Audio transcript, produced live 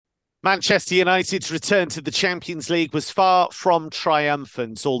Manchester United's return to the Champions League was far from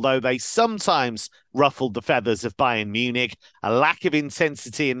triumphant, although they sometimes ruffled the feathers of Bayern Munich. A lack of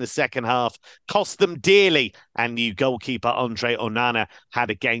intensity in the second half cost them dearly, and new goalkeeper Andre Onana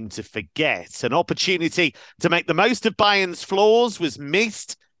had a game to forget. An opportunity to make the most of Bayern's flaws was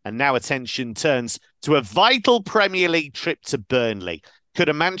missed, and now attention turns to a vital Premier League trip to Burnley. Could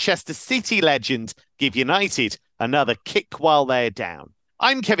a Manchester City legend give United another kick while they're down?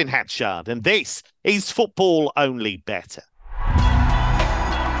 I'm Kevin Hatchard, and this is Football Only Bettor.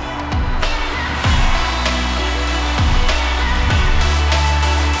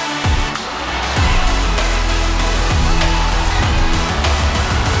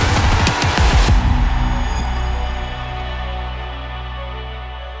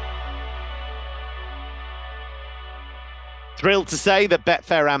 Thrilled to say that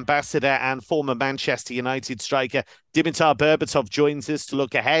Betfair ambassador and former Manchester United striker Dimitar Berbatov joins us to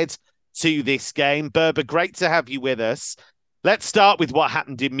look ahead to this game. Berba, great to have you with us. Let's start with what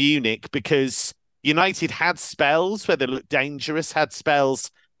happened in Munich, because United had spells where they looked dangerous, had spells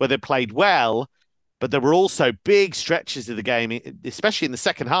where they played well, but there were also big stretches of the game, especially in the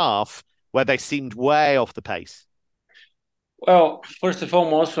second half, where they seemed way off the pace. Well, first and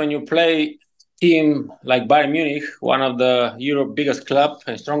foremost, when you play team like Bayern Munich, one of the Europe's biggest club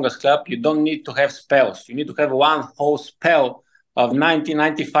and strongest club, you don't need to have spells. You need to have one whole spell of 90,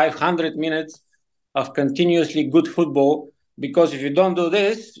 95, 100 minutes of continuously good football. Because if you don't do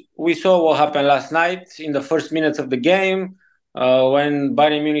this, we saw what happened last night in the first minutes of the game when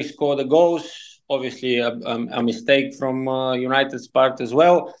Bayern Munich scored the goals. Obviously, a mistake from United's part as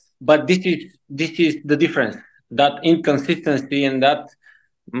well. But this is the difference. That inconsistency and that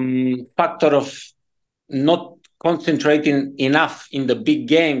factor of not concentrating enough in the big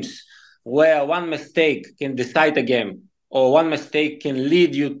games, where one mistake can decide a game or one mistake can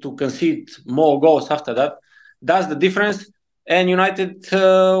lead you to concede more goals after that. That's the difference. And United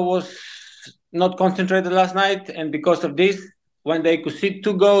was not concentrated last night. And because of this, when they could see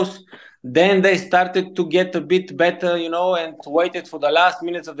two goals, then they started to get a bit better, and waited for the last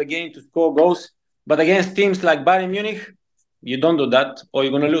minutes of the game to score goals. But against teams like Bayern Munich, you don't do that or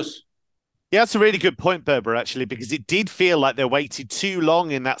you're going to lose. Yeah, that's a really good point, Berber, actually, because it did feel like they waited too long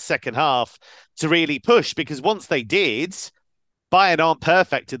in that second half to really push, because once they did, Bayern aren't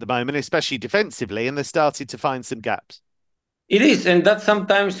perfect at the moment, especially defensively, and they started to find some gaps. It is, and that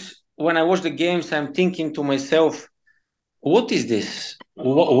sometimes when I watch the games, I'm thinking to myself, what is this?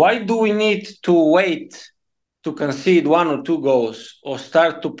 Why do we need to wait to concede one or two goals or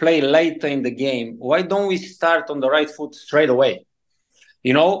start to play later in the game? Why don't we start on the right foot straight away?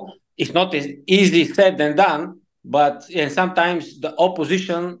 It's not as easy said than done, and sometimes the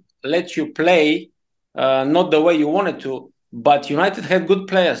opposition lets you play not the way you wanted to. But United had good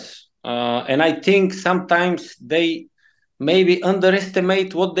players, and I think sometimes they maybe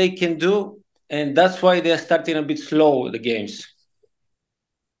underestimate what they can do, and that's why they're starting a bit slow the games.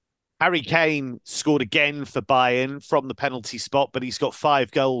 Harry Kane scored again for Bayern from the penalty spot, but he's got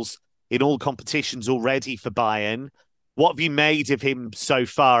 5 goals in all competitions already for Bayern. What have you made of him so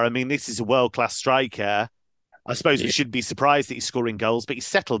far? I mean, this is a world-class striker. I suppose we shouldn't be surprised that he's scoring goals, but he's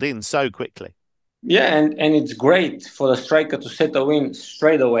settled in so quickly. Yeah, and it's great for the striker to settle in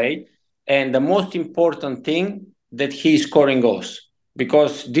straight away. And the most important thing, that he's scoring goals.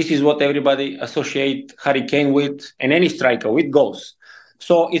 Because this is what everybody associate Harry Kane with, and any striker, with goals.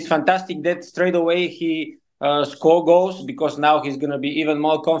 So it's fantastic that straight away he scored goals, because now he's going to be even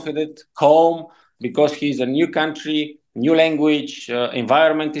more confident, calm, because he's a new country, new language,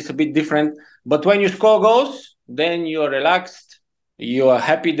 environment is a bit different. But when you score goals, then you're relaxed, you are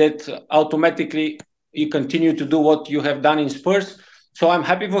happy that automatically you continue to do what you have done in Spurs. So I'm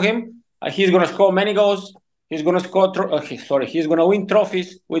happy for him. He's going to score many goals. He's going to he's going to win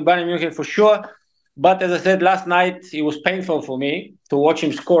trophies with Bayern Munich for sure. But as I said last night, it was painful for me to watch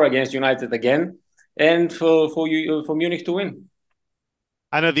him score against United again, and for Munich to win.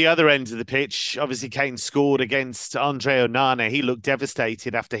 And at the other end of the pitch, obviously Kane scored against Andre Onana. He looked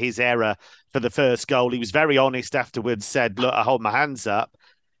devastated after his error for the first goal. He was very honest afterwards, said, look, I hold my hands up.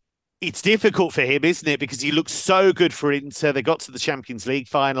 It's difficult for him, isn't it? Because he looked so good for Inter. They got to the Champions League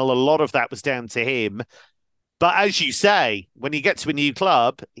final. A lot of that was down to him. But as you say, when you get to a new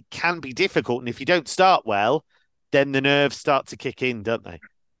club, it can be difficult. And if you don't start well, then the nerves start to kick in, don't they?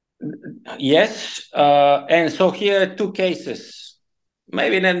 Yes. And so here are two cases.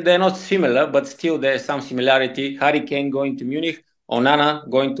 Maybe they're not similar, but still there's some similarity. Harry Kane going to Munich, Onana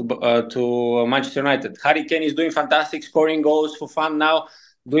going to Manchester United. Harry Kane is doing fantastic, scoring goals for fun now,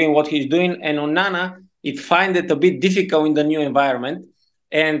 doing what he's doing. And Onana, it find it a bit difficult in the new environment.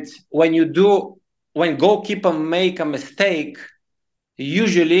 And when goalkeeper make a mistake,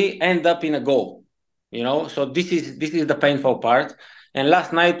 usually end up in a goal. So this is the painful part. And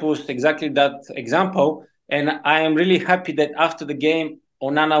last night was exactly that example. And I am really happy that after the game,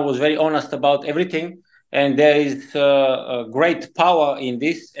 Onana was very honest about everything. And there is a great power in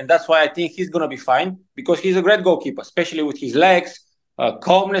this. And that's why I think he's going to be fine, because he's a great goalkeeper, especially with his legs,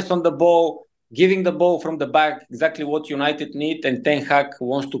 calmness on the ball, giving the ball from the back, exactly what United need. And Ten Hag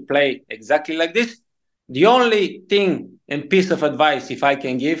wants to play exactly like this. The only thing and piece of advice, if I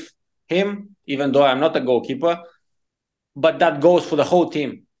can give him, even though I'm not a goalkeeper, but that goes for the whole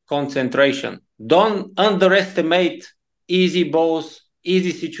team: concentration. Don't underestimate easy balls,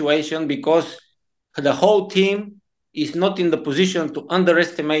 easy situation, because the whole team is not in the position to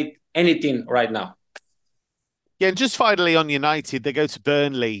underestimate anything right now. Yeah, and just finally on United, they go to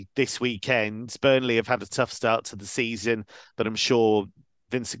Burnley this weekend. Burnley have had a tough start to the season, but I'm sure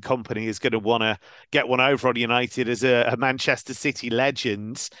Vincent Kompany is going to want to get one over on United as a Manchester City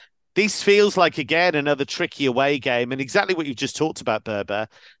legend. This feels like, again, another tricky away game. And exactly what you've just talked about, Berber,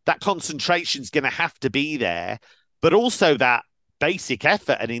 that concentration is going to have to be there, but also that basic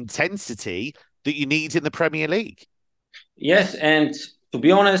effort and intensity that you need in the Premier League. Yes, and to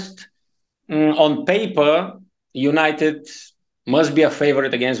be honest, on paper, United must be a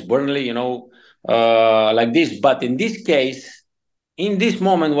favorite against Burnley, like this. But in this case, in this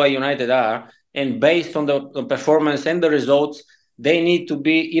moment where United are, and based on the performance and the results, they need to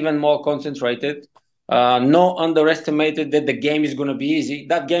be even more concentrated. No underestimated that the game is going to be easy.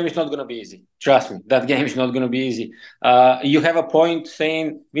 That game is not going to be easy. Trust me, that game is not going to be easy. You have a point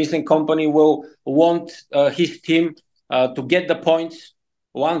saying Vincent Kompany will want his team to get the points,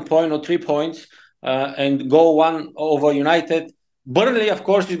 1 point or 3 points, and go one over United. Burnley, of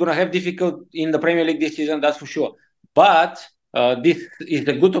course, is going to have difficult in the Premier League this season, that's for sure. But this is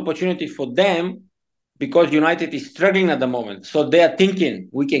a good opportunity for them, because United is struggling at the moment. So they are thinking,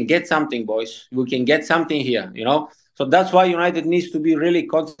 we can get something, boys. We can get something here, So that's why United needs to be really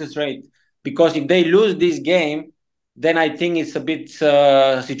concentrated, because if they lose this game, then I think it's a bit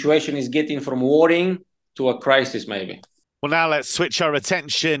situation is getting from worrying to a crisis, maybe. Well, now let's switch our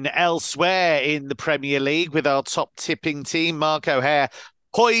attention elsewhere in the Premier League with our top tipping team, Mark O'Hare,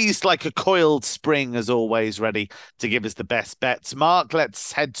 poised like a coiled spring, as always, ready to give us the best bets. Mark,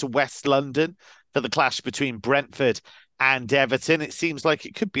 let's head to West London for the clash between Brentford and Everton. It seems like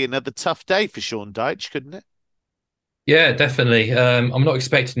it could be another tough day for Sean Dyche, couldn't it? Yeah, definitely. I'm not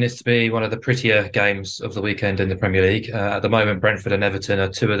expecting this to be one of the prettier games of the weekend in the Premier League. At the moment, Brentford and Everton are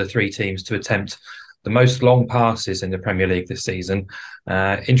two of the three teams to attempt the most long passes in the Premier League this season.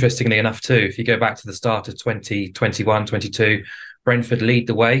 Interestingly enough, too, if you go back to the start of 2021-22, Brentford lead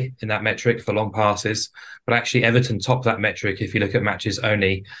the way in that metric for long passes, but actually Everton top that metric if you look at matches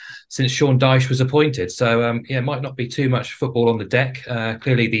only since Sean Dyche was appointed. So, it might not be too much football on the deck.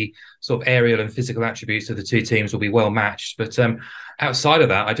 Clearly, the sort of aerial and physical attributes of the two teams will be well matched. But outside of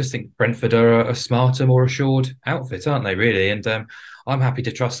that, I just think Brentford are a smarter, more assured outfit, aren't they, really? And I'm happy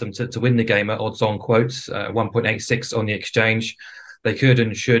to trust them to win the game at odds-on quotes, 1.86 on the exchange. They could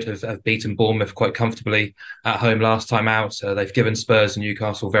and should have beaten Bournemouth quite comfortably at home last time out. They've given Spurs and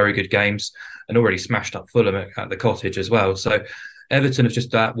Newcastle very good games and already smashed up Fulham at the Cottage as well. So Everton have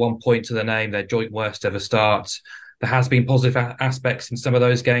just 1 point to their name, their joint worst ever start. There has been positive aspects in some of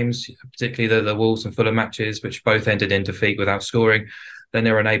those games, particularly the Wolves and Fulham matches, which both ended in defeat without scoring. Then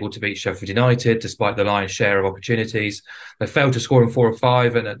they were unable to beat Sheffield United despite the lion's share of opportunities. They failed to score in 4 or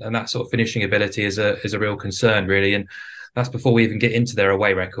 5, and that sort of finishing ability is a real concern, really. And that's before we even get into their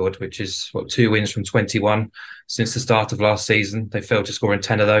away record, which is 2 wins from 21 since the start of last season. They failed to score in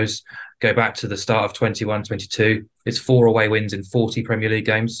 10 of those. Go back to the start of 21-22. It's 4 away wins in 40 Premier League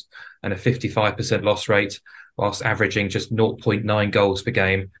games and a 55% loss rate, whilst averaging just 0.9 goals per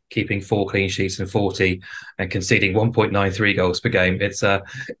game, keeping 4 clean sheets in 40 and conceding 1.93 goals per game. It's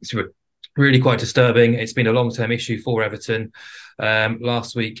really quite disturbing. It's been a long-term issue for Everton.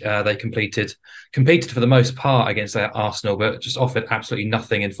 Last week, they competed for the most part against Arsenal, but just offered absolutely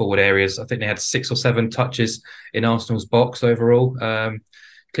nothing in forward areas. I think they had 6 or 7 touches in Arsenal's box overall.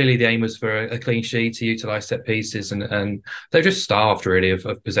 Clearly, the aim was for a clean sheet, to utilise set pieces, and they're just starved really of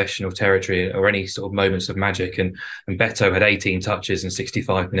possession or territory or any sort of moments of magic. And Beto had 18 touches in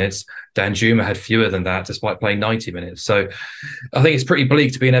 65 minutes. Danjuma had fewer than that, despite playing 90 minutes. So I think it's pretty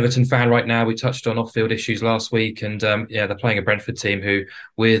bleak to be an Everton fan right now. We touched on off-field issues last week, and they're playing a Brentford team who,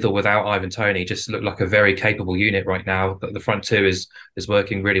 with or without Ivan Toney, just look like a very capable unit right now. The front two is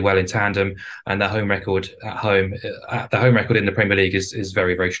working really well in tandem, and the home record in the Premier League is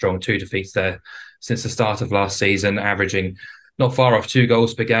very, very strong. 2 defeats there since the start of last season, averaging not far off 2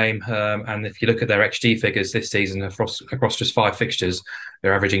 goals per game. And if you look at their XG figures this season across just 5 fixtures,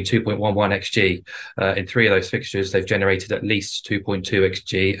 they're averaging 2.11 XG. In 3 of those fixtures, they've generated at least 2.2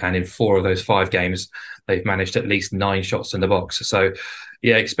 XG. And in 4 of those 5 games, they've managed at least 9 shots in the box. So,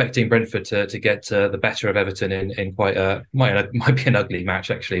 yeah, expecting Brentford to get the better of Everton in quite might be an ugly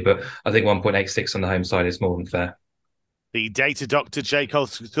match, actually. But I think 1.86 on the home side is more than fair. The data doctor, Jake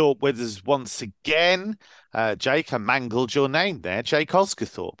Osgathorpe, with us once again. Jake, I mangled your name there. Jake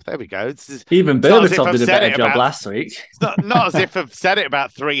Osgathorpe. There we go. Even Berbatov did a better job last week. It's not as if I've said it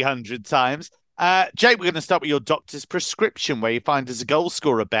about 300 times. Jake, we're going to start with your doctor's prescription, where you find us a goal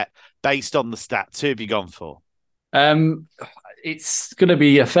scorer bet based on the stats. Who have you gone for? It's going to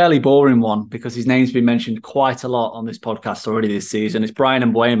be a fairly boring one because his name's been mentioned quite a lot on this podcast already this season. It's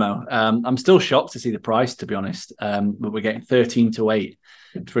Bryan Mbeumo. I'm still shocked to see the price, to be honest, but we're getting 13-8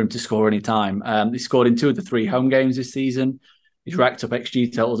 for him to score any time. He scored in 2 of the 3 home games this season. He's racked up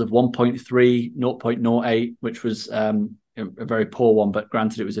XG totals of 1.3, 0.08, which was a very poor one, but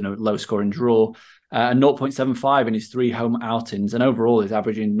granted it was in a low-scoring draw, and 0.75 in his 3 home outings. And overall, he's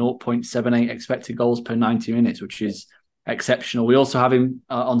averaging 0.78 expected goals per 90 minutes, which is exceptional. We also have him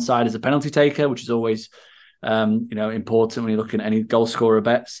on side as a penalty taker, which is always important when you're looking at any goal scorer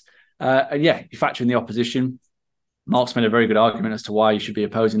bets. And yeah, you factor in the opposition. Mark's made a very good argument as to why you should be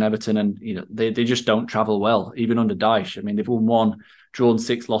opposing Everton, and they just don't travel well, even under Dyche. I mean, they've won 1, drawn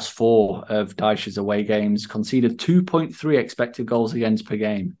 6, lost 4 of Dyche's away games, conceded 2.3 expected goals against per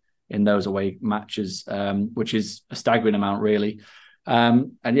game in those away matches, which is a staggering amount, really.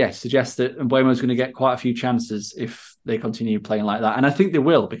 And yeah, suggests that Mbeumo's going to get quite a few chances if they continue playing like that. And I think they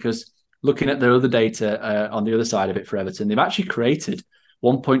will, because looking at their other data on the other side of it for Everton, they've actually created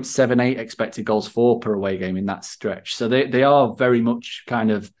 1.78 expected goals for per away game in that stretch. So they are very much kind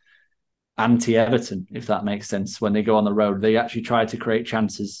of anti-Everton, if that makes sense. When they go on the road, they actually try to create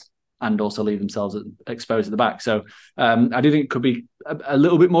chances and also leave themselves exposed at the back. So I do think it could be a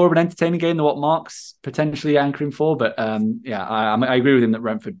little bit more of an entertaining game than what Mark's potentially anchoring for. But I agree with him that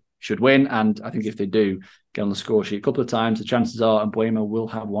Brentford should win. And I think if they do get on the score sheet a couple of times, the chances are Mbeumo will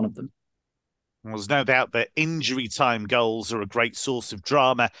have one of them. Well, there's no doubt that injury time goals are a great source of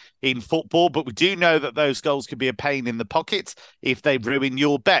drama in football, but we do know that those goals can be a pain in the pocket if they ruin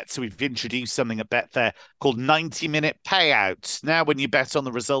your bet. So we've introduced something at Betfair called 90-minute payouts. Now, when you bet on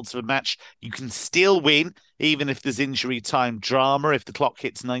the results of a match, you can still win, even if there's injury time drama. If the clock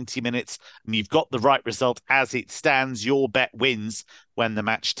hits 90 minutes and you've got the right result as it stands, your bet wins when the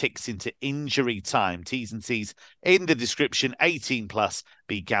match ticks into injury time. T's and C's in the description. 18 plus.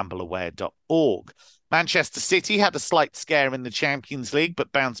 BeGambleAware.org. Manchester City had a slight scare in the Champions League,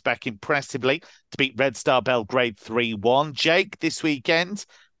 but bounced back impressively to beat Red Star Belgrade 3-1. Jake, this weekend,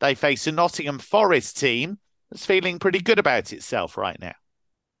 they face a Nottingham Forest team that's feeling pretty good about itself right now.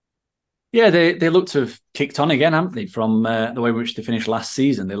 Yeah, they look to have kicked on again, haven't they, from the way in which they finished last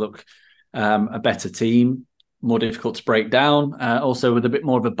season. They look a better team, more difficult to break down, also with a bit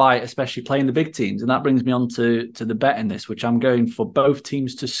more of a bite, especially playing the big teams. And that brings me on to the bet in this, which I'm going for both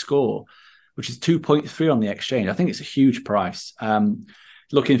teams to score, which is 2.3 on the exchange. I think it's a huge price.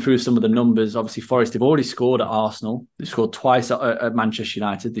 Looking through some of the numbers, obviously Forest have already scored at Arsenal. They scored twice at Manchester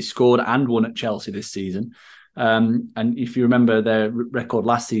United. They scored and won at Chelsea this season. And if you remember, their record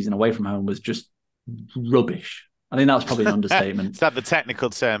last season away from home was just rubbish. I think that was probably an understatement. Is that the technical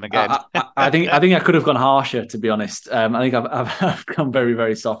term again? I think I could have gone harsher, to be honest. I think I've gone very,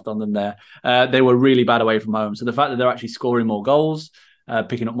 very soft on them there. They were really bad away from home. So the fact that they're actually scoring more goals,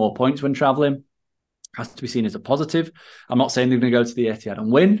 picking up more points when travelling, has to be seen as a positive. I'm not saying they're going to go to the Etihad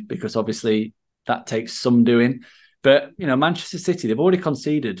and win, because obviously that takes some doing. But, Manchester City, they've already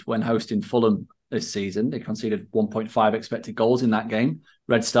conceded when hosting Fulham this season. They conceded 1.5 expected goals in that game.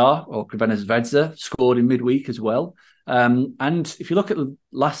 Red Star, or Crvena Zvezda, scored in midweek as well. And if you look at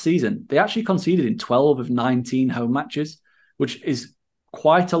last season, they actually conceded in 12 of 19 home matches, which is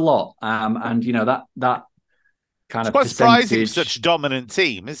quite a lot. And that kind of quite percentage, surprising for such a dominant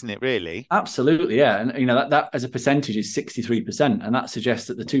team, isn't it, really? Absolutely, yeah. And that as a percentage is 63%, and that suggests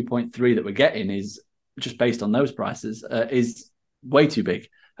that the 2.3 that we're getting is just based on those prices is way too big.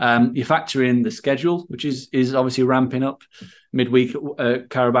 You factor in the schedule, which is obviously ramping up. Midweek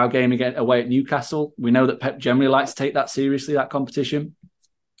Carabao game again away at Newcastle. We know that Pep generally likes to take that seriously, that competition.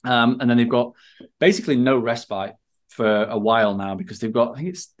 And then they've got basically no respite for a while now, because they've got, I think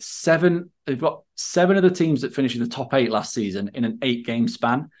it's 7. They've got 7 of the teams that finished in the top 8 last season in an 8-game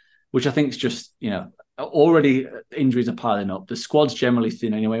span, which I think is just, already injuries are piling up. The squad's generally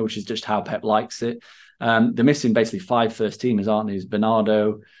thin anyway, which is just how Pep likes it. They're missing basically 5 first teamers, aren't they?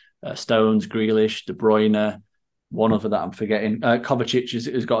 Bernardo, Stones, Grealish, De Bruyne, one other that I'm forgetting. Kovacic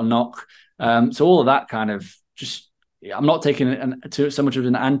has got a knock. So all of that kind of I'm not taking so much of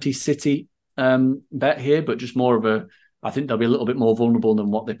an anti-City bet here, but just more of I think they'll be a little bit more vulnerable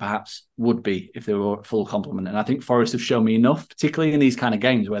than what they perhaps would be if they were at full complement. And I think Forest have shown me enough, particularly in these kind of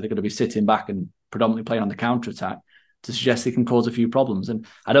games where they're going to be sitting back and predominantly playing on the counter-attack, to suggest they can cause a few problems. And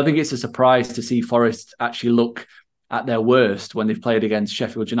I don't think it's a surprise to see Forest actually look at their worst when they've played against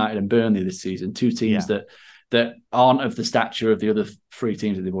Sheffield United and Burnley this season, two teams that aren't of the stature of the other three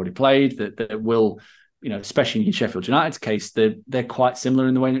teams that they've already played, that will, especially in Sheffield United's case, they're quite similar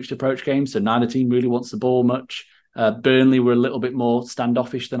in the way in which they approach games. So neither team really wants the ball much. Burnley were a little bit more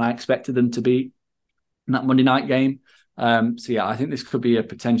standoffish than I expected them to be in that Monday night game. So yeah, I think this could be a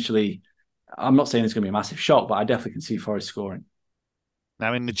potentially, I'm not saying it's going to be a massive shock, but I definitely can see Forest scoring.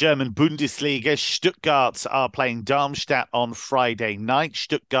 Now, in the German Bundesliga, Stuttgart are playing Darmstadt on Friday night.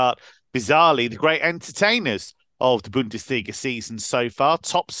 Stuttgart, bizarrely, the great entertainers of the Bundesliga season so far.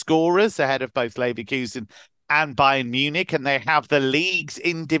 Top scorers ahead of both Leverkusen and Bayern Munich, and they have the league's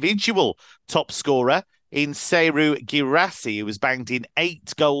individual top scorer in Serhou Guirassy, who has banged in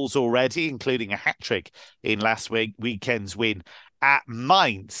 8 goals already, including a hat-trick in last weekend's win at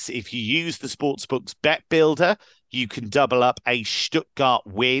Mainz. If you use the Sportsbook's Bet Builder, you can double up a Stuttgart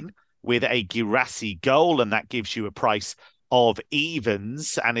win with a Guirassy goal, and that gives you a price of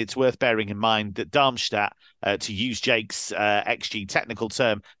evens. And it's worth bearing in mind that Darmstadt, to use Jake's XG technical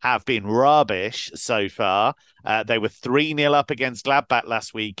term, have been rubbish so far. They were 3-0 up against Gladbach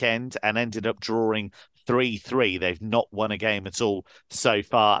last weekend and ended up drawing 3-3. They've not won a game at all so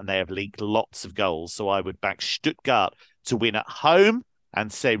far, and they have leaked lots of goals. So I would back Stuttgart to win at home and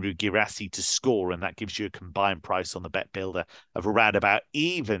Serhou Guirassy to score, and that gives you a combined price on the Bet Builder of around about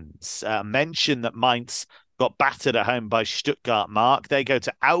evens. Mention that Mainz got battered at home by Stuttgart, Mark. They go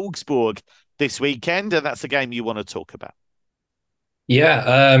to Augsburg this weekend, and that's the game you want to talk about.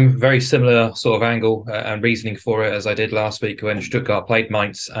 Yeah, very similar sort of angle and reasoning for it as I did last week when Stuttgart played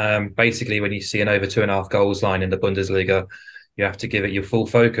Mainz. Basically, when you see an over 2.5 goals line in the Bundesliga, you have to give it your full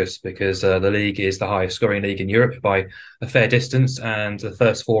focus because the league is the highest scoring league in Europe by a fair distance. And the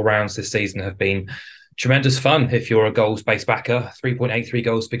first 4 rounds this season have been tremendous fun if you're a goals-based backer. 3.83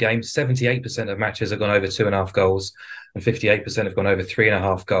 goals per game. 78% of matches have gone over 2.5 goals and 58% have gone over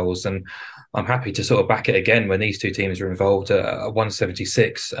 3.5 goals. And I'm happy to sort of back it again when these two teams are involved at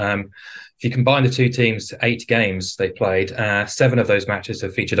 176. If you combine the two teams, 8 games they played, 7 of those matches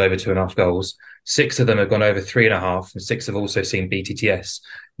have featured over 2.5 goals. 6 of them have gone over 3.5, and 6 have also seen BTTS.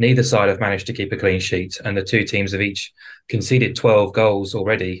 Neither side have managed to keep a clean sheet, and the two teams have each conceded 12 goals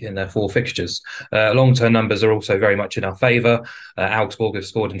already in their 4 fixtures. Long-term numbers are also very much in our favour. Augsburg have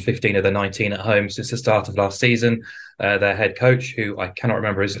scored in 15 of the 19 at home since the start of last season. Their head coach, who I cannot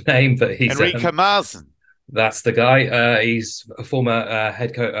remember his name, but he's Enrico Maaßen. That's the guy. He's a former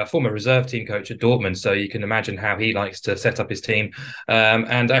head coach, a former reserve team coach at Dortmund. So you can imagine how he likes to set up his team.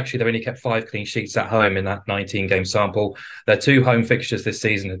 And actually, they've only kept 5 clean sheets at home in that 19-game sample. Their 2 home fixtures this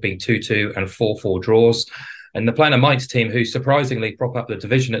season have been 2-2 and 4-4 draws. And the Planet Mainz team, who surprisingly prop up the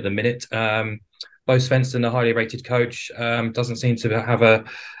division at the minute, Bo Svensson, a highly rated coach, doesn't seem to have a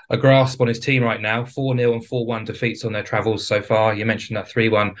grasp on his team right now. 4-0 and 4-1 defeats on their travels so far. You mentioned that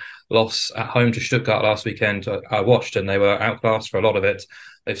 3-1 loss at home to Stuttgart last weekend. I watched and they were outclassed for a lot of it.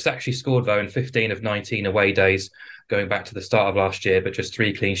 They've actually scored, though, in 15 of 19 away days going back to the start of last year, but just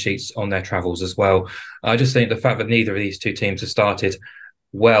 3 clean sheets on their travels as well. I just think the fact that neither of these two teams have started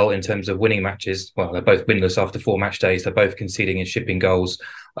well in terms of winning matches. Well, they're both winless after 4 match days. They're both conceding and shipping goals.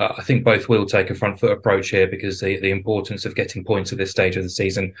 I think both will take a front foot approach here because the importance of getting points at this stage of the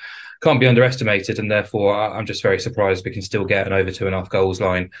season can't be underestimated. And therefore, I'm just very surprised we can still get an over 2.5 goals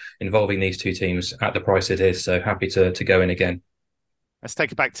line involving these two teams at the price it is. So happy to go in again. Let's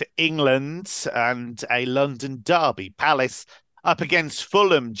take it back to England and a London derby. Palace up against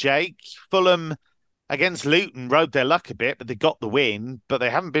Fulham, Jake. Fulham against Luton rode their luck a bit, but they got the win. But they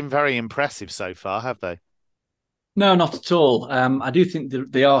haven't been very impressive so far, have they? No, not at all. I do think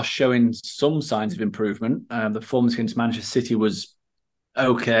that they are showing some signs of improvement. The performance against Manchester City was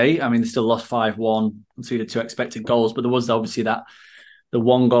okay. I mean, they still lost 5-1, conceded 2 expected goals, but there was obviously the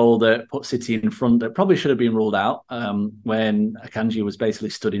one goal that put City in front that probably should have been ruled out when Akanji was basically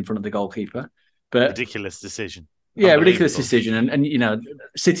stood in front of the goalkeeper. But ridiculous decision. Yeah, ridiculous decision. And you know,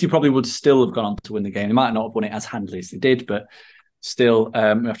 City probably would still have gone on to win the game. They might not have won it as handily as they did, but still, we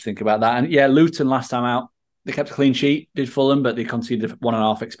have to think about that. And yeah, Luton last time out, they kept a clean sheet, did Fulham, but they conceded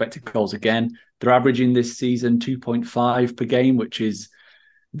 1.5 expected goals again. They're averaging this season 2.5 per game, which is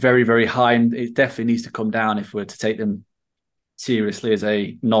very, very high. And it definitely needs to come down if we're to take them seriously as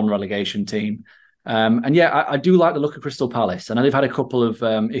a non-relegation team. And yeah, I do like the look of Crystal Palace. I know they've had a couple of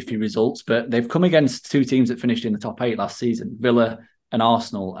iffy results, but they've come against two teams that finished in the top 8 last season, Villa and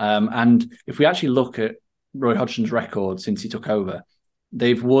Arsenal. And if we actually look at Roy Hodgson's record since he took over,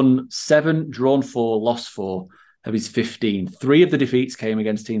 they've won 7, drawn 4, lost 4 of his 15. 3 of the defeats came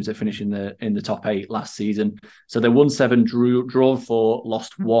against teams that finished in the top 8 last season. So they won 7, drawn 4,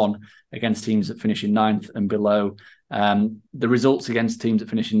 lost 1 against teams that finish in 9th and below. The results against teams that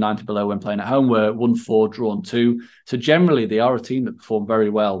finish in 9th and below when playing at home were 1-4, drawn 2. So generally, they are a team that perform very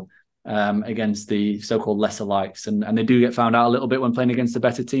well against the so-called lesser likes, and they do get found out a little bit when playing against the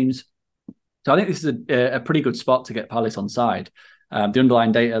better teams. So I think this is a pretty good spot to get Palace on side. The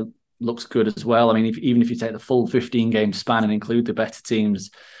underlying data looks good as well. I mean, even if you take the full 15-game span and include the better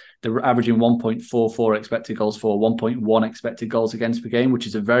teams, they're averaging 1.44 expected goals for, 1.1 expected goals against per game, which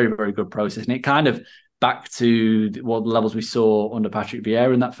is a very, very good process. And it kind of back to the levels we saw under Patrick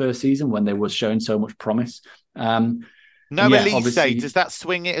Vieira in that first season when they were showing so much promise. No, Elise, does that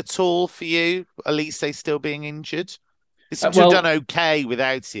swing it at all for you? Elise still being injured? They seem to have done okay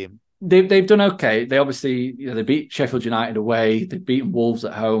without him. They've done okay. They obviously, they beat Sheffield United away. They've beaten Wolves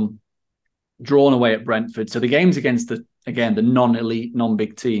at home, drawn away at Brentford. So the games against the non-elite,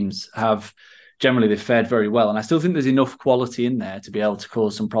 non-big teams they've fared very well. And I still think there's enough quality in there to be able to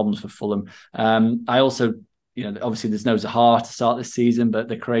cause some problems for Fulham. I also, obviously there's no Zaha to start this season, but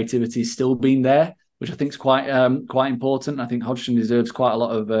the creativity's still been there, which I think is quite important. I think Hodgson deserves quite a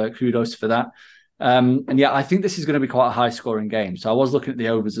lot of kudos for that. And yeah, I think this is going to be quite a high-scoring game. So I was looking at the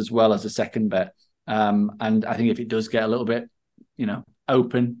overs as well as a second bet. And I think if it does get a little bit,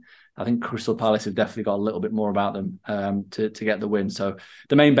 open, I think Crystal Palace have definitely got a little bit more about them to get the win. So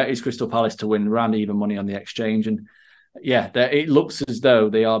the main bet is Crystal Palace to win, around even money on the exchange. And yeah, it looks as though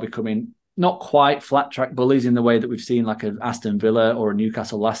they are becoming not quite flat-track bullies in the way that we've seen like an Aston Villa or a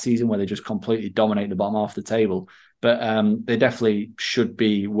Newcastle last season, where they just completely dominate the bottom half of the table. But they definitely should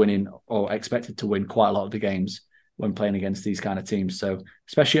be winning or expected to win quite a lot of the games when playing against these kind of teams. So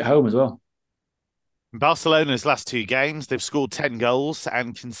especially at home as well. Barcelona's last 2 games, they've scored 10 goals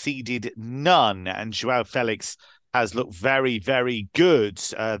and conceded none. And Joao Felix has looked very, very good.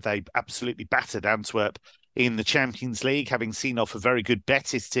 They absolutely battered Antwerp in the Champions League, having seen off a very good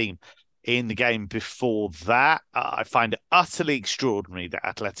Betis team in the game before that. I find it utterly extraordinary that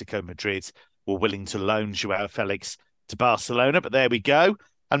Atletico Madrid were willing to loan Joao Felix to Barcelona, but there we go.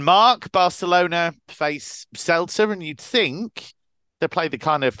 And Mark, Barcelona face Celta, and you'd think they play the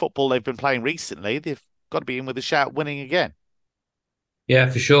kind of football they've been playing recently, they've got to be in with a shout winning again. Yeah,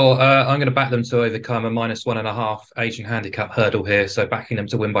 for sure. I'm going to back them to overcome a -1.5 Asian handicap hurdle here. So backing them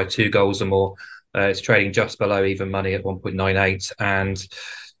to win by 2 goals or more. It's trading just below even money at 1.98. And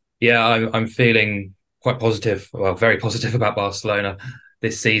yeah, I'm feeling quite positive, well, very positive about Barcelona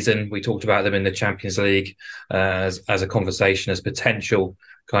this season. We talked about them in the Champions League as a conversation, as potential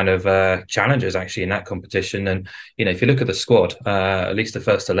kind of challengers actually in that competition. And, if you look at the squad, at least the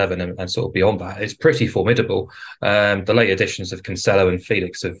first 11 and sort of beyond that, it's pretty formidable. The late additions of Cancelo and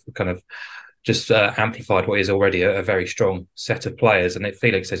Felix have kind of just amplified what is already a very strong set of players. And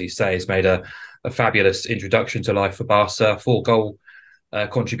Felix, as you say, has made a fabulous introduction to life for Barca. 4 goal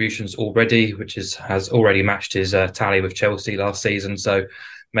contributions already, which has already matched his tally with Chelsea last season. So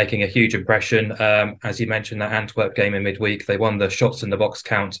making a huge impression. As you mentioned, that Antwerp game in midweek, they won the shots in the box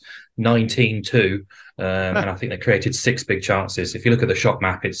count 19-2. And I think they created 6 big chances. If you look at the shot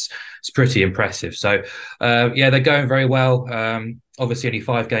map, it's pretty impressive. So, they're going very well. Obviously, only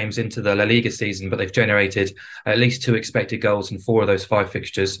 5 games into the La Liga season, but they've generated at least 2 expected goals in 4 of those 5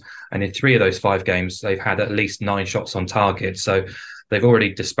 fixtures. And in 3 of those 5 games, they've had at least 9 shots on target. So they've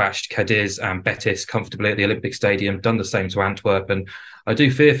already dispatched Cadiz and Betis comfortably at the Olympic Stadium, done the same to Antwerp. And I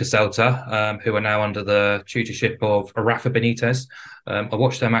do fear for Celta, who are now under the tutorship of Rafa Benitez. I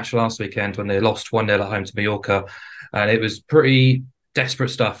watched their match last weekend when they lost 1-0 at home to Mallorca, and it was pretty desperate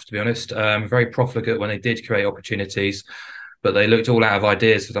stuff, to be honest. Very profligate when they did create opportunities, but they looked all out of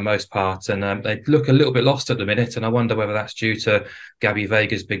ideas for the most part, and they look a little bit lost at the minute. And I wonder whether that's due to Gabby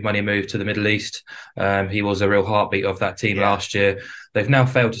Vega's big money move to the Middle East. He was a real heartbeat of that team last year. They've now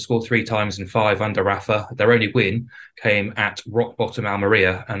failed to score 3 times in 5 under Rafa. Their only win came at rock bottom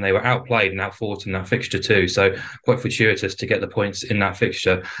Almeria, and they were outplayed and outfought in that fixture too. So quite fortuitous to get the points in that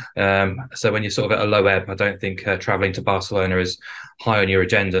fixture. So when you're sort of at a low ebb, I don't think travelling to Barcelona is high on your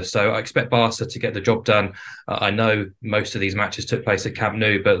agenda. So I expect Barca to get the job done. I know most of these matches took place at Camp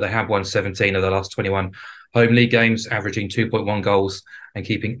Nou, but they have won 17 of the last 21 home league games, averaging 2.1 goals and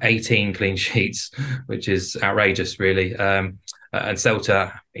keeping 18 clean sheets, which is outrageous, really. And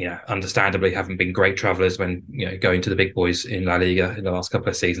Celta, understandably haven't been great travellers when going to the big boys in La Liga in the last couple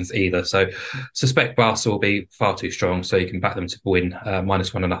of seasons either. So suspect Barca will be far too strong, so you can back them to win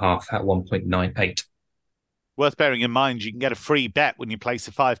 -1.5 at 1.98. Worth bearing in mind, you can get a free bet when you place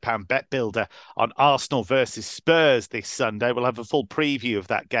a £5 bet builder on Arsenal versus Spurs this Sunday. We'll have a full preview of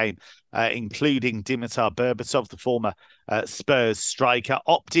that game, including Dimitar Berbatov, the former Spurs striker.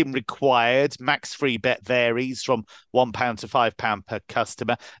 Opt-in required. Max free bet varies from £1 to £5 per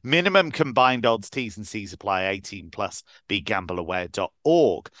customer. Minimum combined odds, T's and C's apply. 18 plus.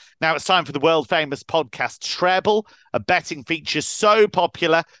 BeGambleAware.org. Now it's time for the world famous podcast Treble, a betting feature so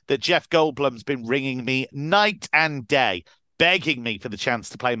popular that Jeff Goldblum's been ringing me night and day, begging me for the chance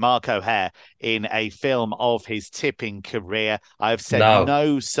to play Mark O'Hare in a film of his tipping career. I've said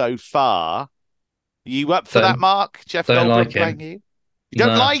no so far. You up for that, Mark? Jeff Goldblum playing you? You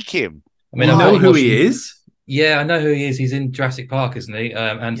don't like him? I mean, I know who he is. Yeah, I know who he is. He's in Jurassic Park, isn't he?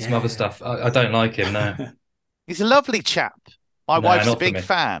 And some other stuff. I don't like him, no. He's a lovely chap. My wife's a big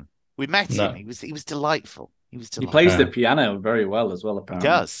fan. We met him. He was delightful. He plays the piano very well as well, apparently.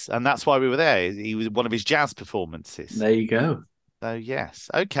 He does, and that's why we were there. He was one of his jazz performances. There you go. So, yes.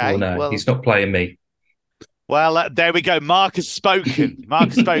 Okay. Well, he's not playing me. Well, there we go. Mark has spoken.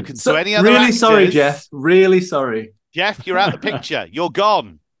 So any other Really actors, sorry, Jeff. Really sorry. Jeff, you're out the picture. You're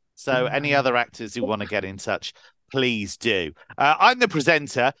gone. So any other actors who want to get in touch, please do. I'm the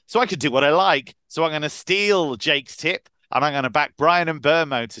presenter, so I can do what I like. So I'm going to steal Jake's tip, and I'm going to back Brian and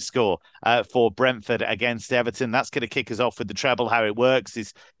Burmo to score for Brentford against Everton. That's going to kick us off with the treble. How it works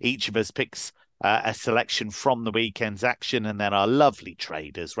is each of us picks a selection from the weekend's action, and then our lovely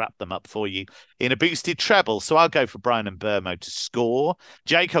traders wrap them up for you in a boosted treble. So I'll go for Brian and Burmo to score.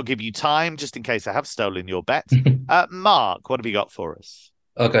 Jake, I'll give you time just in case I have stolen your bet. Mark, what have you got for us?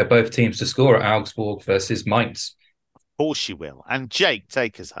 I'll go both teams to score at Augsburg versus Mainz. Of course you will. And Jake,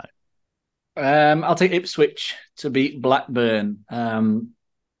 take us home. I'll take Ipswich to beat Blackburn.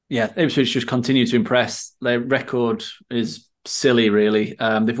 Ipswich just continue to impress. Their record is silly, really.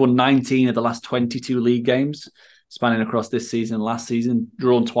 They've won 19 of the last 22 league games, spanning across this season and last season.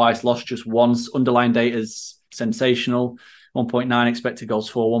 Drawn twice, lost just once. Underlying data is sensational. 1.9 expected goals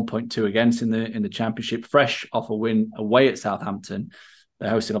for, 1.2 against in the Championship. Fresh off a win away at Southampton. They're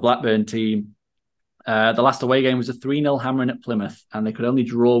hosting a Blackburn team. The last away game was a 3-0 hammering at Plymouth, and they could only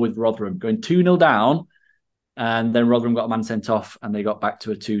draw with Rotherham, going 2-0 down. And then Rotherham got a man sent off and they got back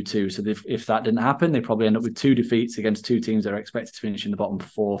to a 2-2. So if that didn't happen, they probably end up with 2 defeats against 2 teams that are expected to finish in the bottom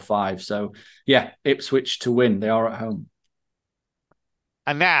 4-5. So, Ipswich to win. They are at home.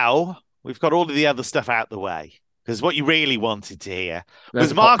 And now we've got all of the other stuff out the way, because what you really wanted to hear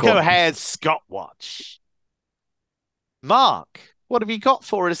was Mark O'Hare's Scott Watch. Mark, what have you got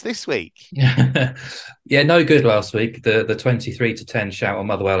for us this week? No good last week. The 23-10 shout on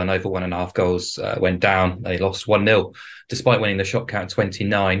Motherwell and over 1.5 goals went down. They lost 1-0 despite winning the shot count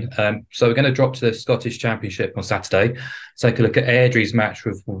 29. So we're going to drop to the Scottish Championship on Saturday. Take a look at Airdrie's match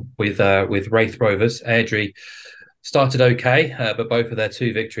with Wraith Rovers. Airdrie started okay, but both of their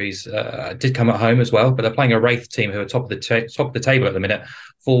 2 victories did come at home as well. But they're playing a Wraith team who are top of the table at the minute.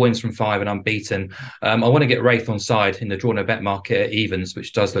 4 wins from 5 and unbeaten. I want to get Wraith on side in the draw no bet market at evens,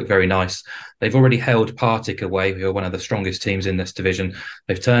 which does look very nice. They've already held Partick away, who are one of the strongest teams in this division.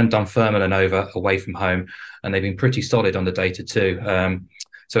 They've turned Dunfermline over away from home, and they've been pretty solid on the data too.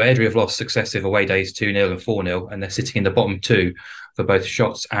 So Airdrie have lost successive away days 2-0 and 4-0, and they're sitting in the bottom 2 for both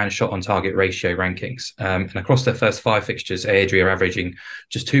shots and shot on target ratio rankings. And across their first 5 fixtures, Airdrie are averaging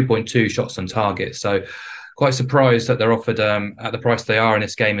just 2.2 shots on target. So quite surprised that they're offered at the price they are in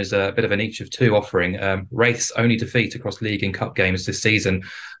this game is a bit of an each of 2 offering. Wraith's only defeat across league and cup games this season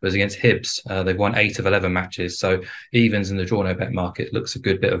was against Hibs. They've won 8 of 11 matches. So evens in the draw no bet market looks a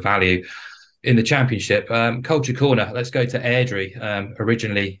good bit of value. In the Championship, Culture Corner, let's go to Airdrie.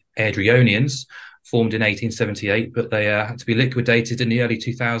 Originally Airdrieonians, formed in 1878, but they had to be liquidated in the early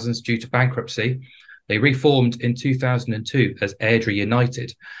 2000s due to bankruptcy. They reformed in 2002 as Airdrie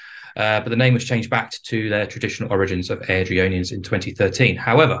United, but the name was changed back to their traditional origins of Airdrieonians in 2013.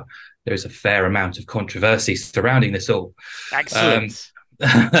 However, there is a fair amount of controversy surrounding this all. Excellent.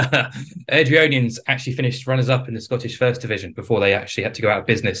 Airdrieonians actually finished runners-up in the Scottish First Division before they actually had to go out of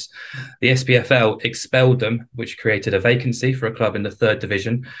business. The SPFL expelled them, which created a vacancy for a club in the Third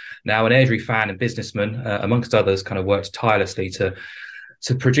Division. Now, an Airdrie fan and businessman, amongst others, kind of worked tirelessly to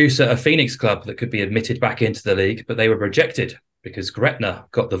produce a Phoenix club that could be admitted back into the league, but they were rejected because Gretna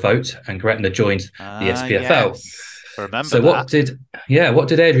got the vote and Gretna joined the SPFL. Yes. I remember so that. what did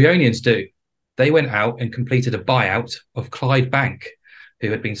Airdrieonians do? They went out and completed a buyout of Clyde Bank, who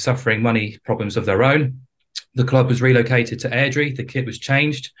had been suffering money problems of their own. The club was relocated to Airdrie. The kit was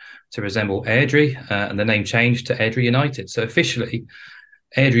changed to resemble Airdrie, and the name changed to Airdrie United. So officially,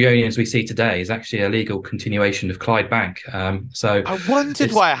 Airdrieonian as we see today is actually a legal continuation of Clydebank. So I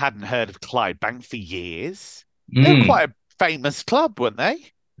wondered why I hadn't heard of Clydebank for years. They're quite a famous club, weren't they?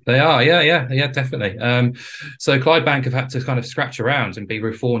 They are, yeah, definitely. So Clydebank have had to kind of scratch around and be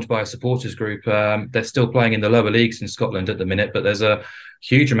reformed by a supporters group. They're still playing in the lower leagues in Scotland at the minute, but there's a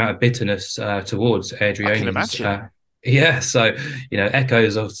huge amount of bitterness towards Airdrieonians. I can imagine. Yeah, so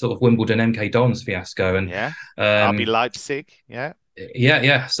echoes of sort of Wimbledon MK Dons fiasco, and RB Leipzig, Yeah.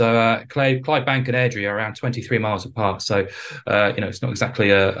 So Clydebank and Airdrie are around 23 miles apart. So, it's not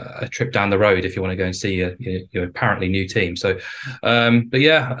exactly a trip down the road if you want to go and see your apparently new team. So, but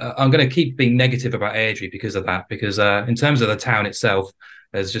yeah, I'm going to keep being negative about Airdrie because of that. Because in terms of the town itself,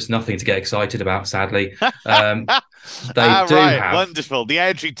 there's just nothing to get excited about, sadly. They do have... Wonderful. The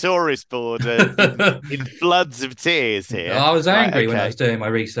Airdrie Tourist Board in floods of tears here. I was angry when I was doing my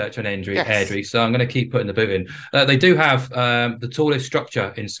research on Airdrie, so I'm going to keep putting the boot in. They do have the tallest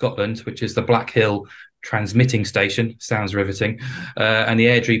structure in Scotland, which is the Black Hill Transmitting Station. Sounds riveting. And the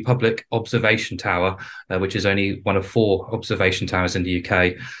Airdrie Public Observation Tower, which is only one of 4 observation towers in the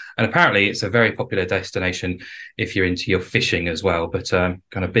UK. And apparently it's a very popular destination if you're into your fishing as well. But kind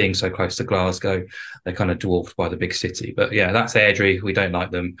of being so close to Glasgow, they're kind of dwarfed by the big city. But yeah, that's Airdrie. We don't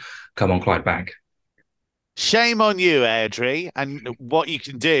like them. Come on, Clydebank. Shame on you, Airdrie. And what you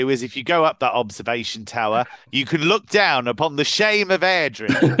can do is if you go up that observation tower, you can look down upon the shame of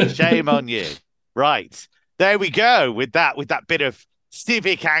Airdrie. Shame on you. Right. There we go with that bit of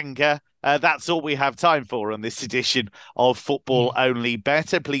civic anger. That's all we have time for on this edition of Football Only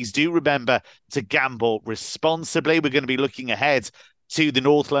Bettor. Please do remember to gamble responsibly. We're going to be looking ahead to the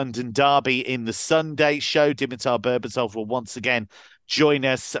North London derby in the Sunday show. Dimitar Berbatov will once again join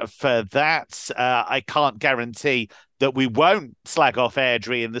us for that. I can't guarantee that we won't slag off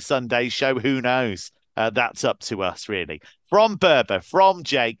Airdrie in the Sunday show. Who knows? That's up to us, really. From Berber, from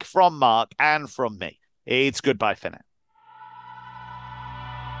Jake, from Mark, and from me, it's goodbye for now.